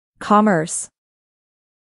Commerce.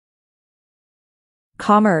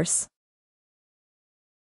 Commerce.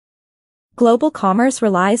 Global commerce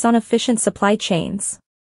relies on efficient supply chains.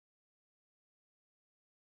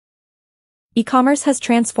 E-commerce has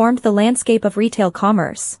transformed the landscape of retail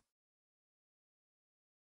commerce.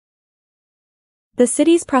 The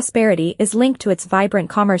city's prosperity is linked to its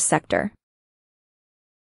vibrant commerce sector.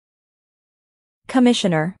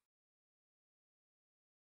 Commissioner.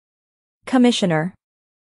 Commissioner.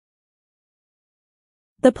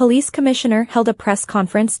 The police commissioner held a press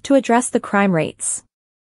conference to address the crime rates.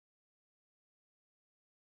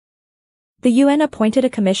 The UN appointed a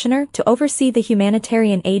commissioner to oversee the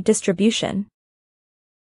humanitarian aid distribution.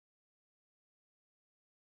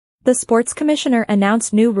 The sports commissioner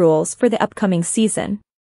announced new rules for the upcoming season.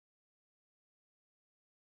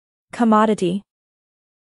 Commodity.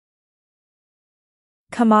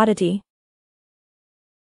 Commodity.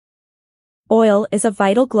 Oil is a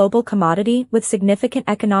vital global commodity with significant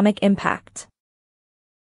economic impact.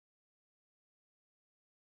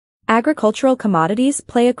 Agricultural commodities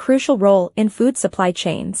play a crucial role in food supply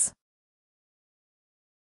chains.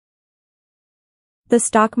 The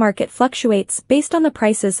stock market fluctuates based on the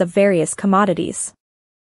prices of various commodities.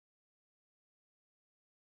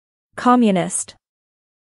 Communist.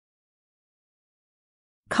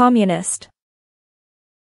 Communist.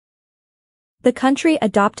 The country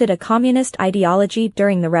adopted a communist ideology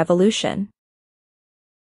during the revolution.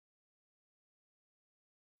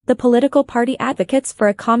 The political party advocates for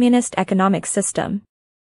a communist economic system.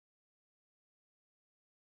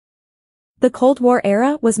 The Cold War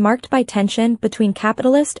era was marked by tension between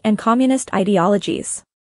capitalist and communist ideologies.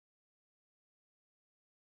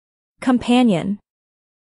 Companion.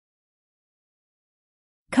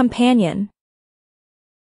 Companion.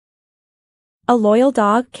 A loyal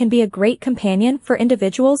dog can be a great companion for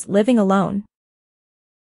individuals living alone.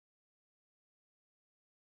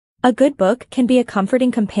 A good book can be a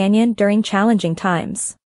comforting companion during challenging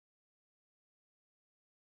times.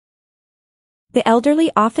 The elderly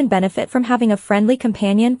often benefit from having a friendly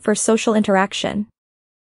companion for social interaction.